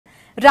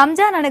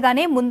రంజాన్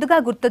అనగానే ముందుగా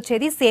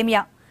గుర్తొచ్చేది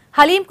సేమియా.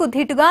 హలీంకు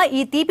ధీటుగా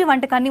ఈ తీపి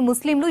వంటకాన్ని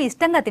ముస్లింలు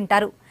ఇష్టంగా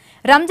తింటారు.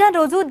 రంజాన్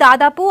రోజు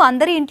దాదాపు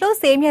అందరి ఇంట్లో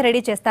సేమియా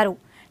రెడీ చేస్తారు.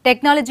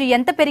 టెక్నాలజీ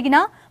ఎంత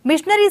పెరిగినా,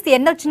 మిషనరీస్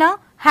ఎన్నొచ్చినా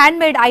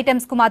హ్యాండ్మేడ్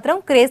ఐటమ్స్ కు మాత్రం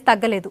క్రేజ్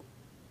తగ్గలేదు.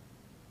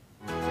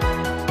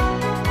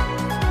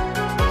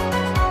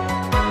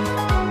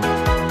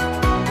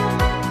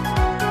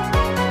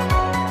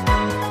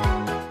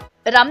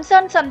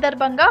 రంజాన్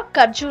సందర్భంగా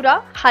ఖర్జూరా,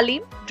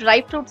 హలీం, డ్రై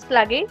ఫ్రూట్స్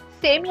లాగే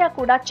సేమియా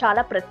కూడా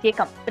చాలా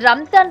ప్రత్యేకం.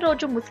 రంజాన్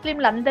రోజు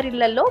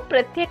ముస్లింలందరిళ్లలో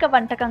ప్రత్యేక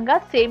వంటకంగా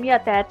సేమియా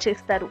తయారు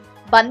చేస్తారు.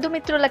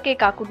 బంధుమిత్రులకే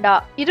కాకుండా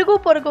ఇరుగు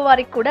పొరుగు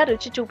వారికి కూడా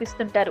రుచి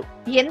చూపిస్తుంటారు.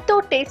 ఎంతో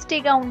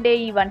టేస్టీగా ఉండే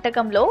ఈ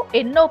వంటకంలో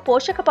ఎన్నో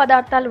పోషక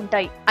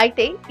పదార్థాలుంటాయి.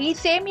 అయితే ఈ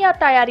సేమియా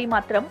తయారీ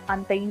మాత్రం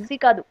అంత ఈజీ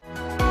కాదు.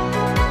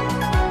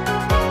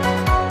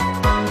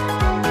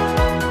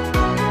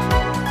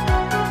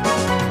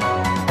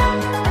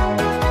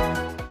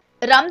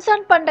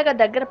 రంజాన్ పండగ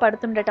దగ్గర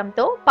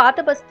పడుతుండటంతో పాత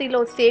బస్తీలో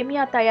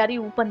సేమియా తయారీ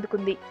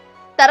ఊపందుకుంది.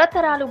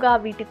 తరతరాలుగా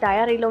వీటి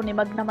తయారీలో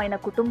నిమగ్నమైన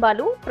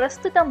కుటుంబాలు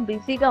ప్రస్తుతం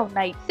బిజీగా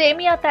ఉన్నాయి.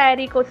 సేమియా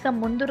తయారీ కోసం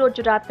ముందు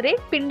రోజు రాత్రే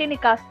పిండిని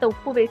కాస్త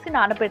ఉప్పు వేసి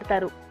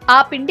నానబెడతారు. ఆ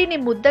పిండిని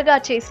ముద్దగా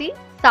చేసి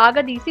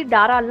సాగదీసి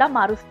దారాల్లా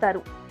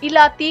మారుస్తారు.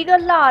 ఇలా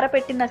తీగల్లా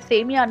ఆరబెట్టిన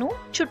సేమియాను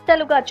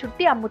చుట్టలుగా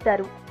చుట్టి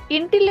అమ్ముతారు.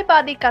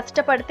 ఇంటిల్లిపాది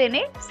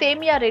కష్టపడితేనే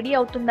సేమియా రెడీ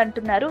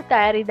అవుతుందంటున్నారు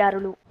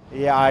తయారీదారులు.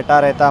 ये आटा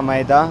रहता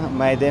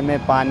मैदे में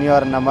पानी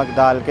और नमक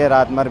डाल के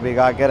रात भर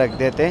भिगा के रख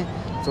देते।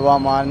 सुबह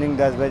मॉर्निंग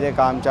 10 बजे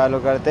काम चालू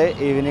करते,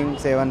 इवनिंग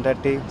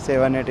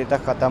 7:30-7:80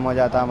 तक ख़त्म हो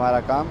जाता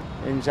हमारा काम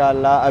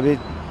इंशाल्लाह। अभी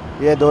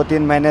ये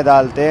 2-3 महीने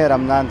डालते,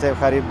 रमज़ान से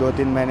करीब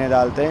 2-3 महीने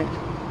डालते।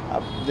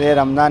 अब ये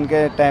रमज़ान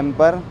के टाइम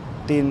पर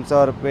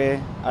 300 रुपये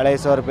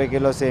 250 रुपये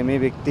किलो सेमी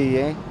बिकती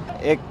है।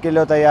 1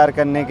 किलो तैयार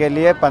करने के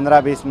लिए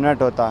 15-20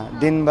 मिनट होता।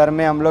 दिन भर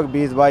में हम लोग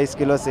 20-22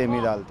 किलो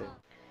सेमी डालते।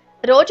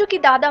 రోజుకి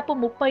దాదాపు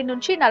 30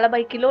 నుంచి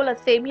 40 కిలోల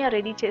సేమియా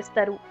రెడీ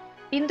చేస్తారు.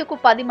 ఇందుకు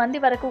 10 మంది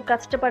వరకు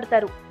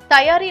కష్టపడతారు.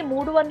 తయారీ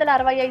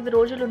 365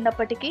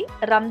 రోజులున్నప్పటికీ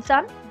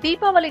రంజాన్,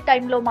 దీపావళి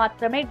టైంలో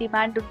మాత్రమే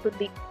డిమాండ్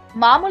ఉంటుంది.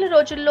 మామూలు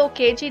రోజుల్లో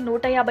కేజీ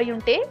 150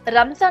 ఉంటే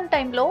రంజాన్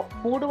టైంలో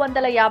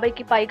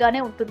 350కి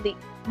పైగానే ఉంటుంది.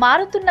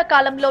 మారుతున్న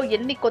కాలంలో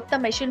ఎన్ని కొత్త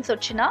మెషిన్స్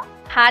వచ్చినా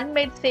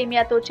హ్యాండ్మేడ్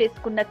సేమియాతో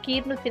చేసుకున్న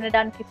కీర్ను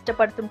తినడానికి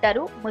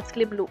ఇష్టపడుతుంటారు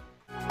ముస్లింలు.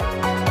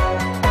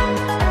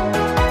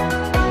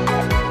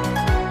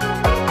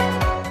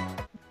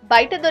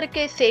 బయట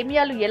దొరికే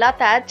సేమియాలు ఎలా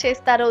తయారు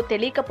చేస్తారో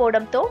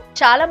తెలియకపోవడంతో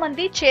చాలా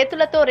మంది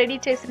చేతులతో రెడీ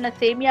చేసిన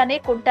సేమియానే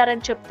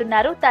కొంటారని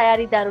చెప్తున్నారు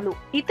తయారీదారులు.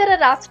 ఇతర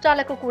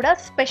రాష్ట్రాలకు కూడా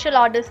స్పెషల్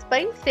ఆర్డర్స్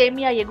పై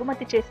సేమియా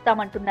ఎగుమతి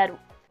చేస్తామంటున్నారు.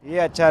 ये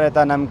अच्छा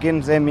रहता नमकीन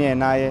सेमी है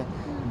ना, ये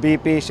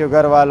बीपी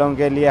शुगर वालों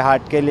के लिए,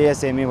 हार्ट के लिए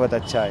सेमी बहुत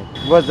अच्छा है।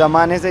 वो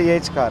ज़माने से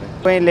यही खा रहे,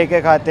 कोई लेके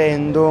खाते,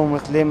 हिंदू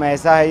मुस्लिम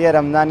ऐसा है। ये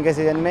रमज़ान के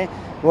सीज़न में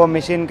वो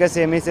मशीन के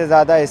सेमी से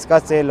ज़्यादा इसका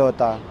सेल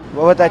होता,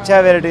 बहुत अच्छा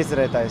वेराइटीज़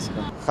रहता है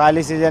इसका।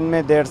 खाली सीजन में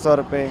 150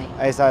 रुपये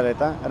ऐसा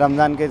रहता,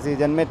 रमज़ान के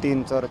सीजन में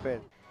 300 रुपये।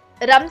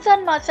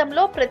 రంజాన్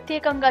మాసంలో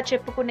ప్రత్యేకంగా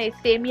చెప్పుకునే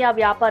సేమియా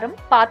వ్యాపారం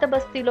పాత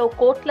బస్తీలో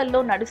కోట్లల్లో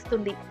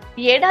నడుస్తుంది.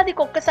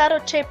 ఏడాదికొక్కసారి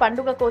వచ్చే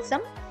పండుగ కోసం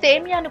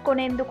సేమియాను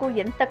కొనేందుకు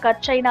ఎంత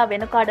ఖర్చైనా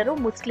వెనుకాడరు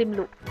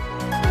ముస్లింలు.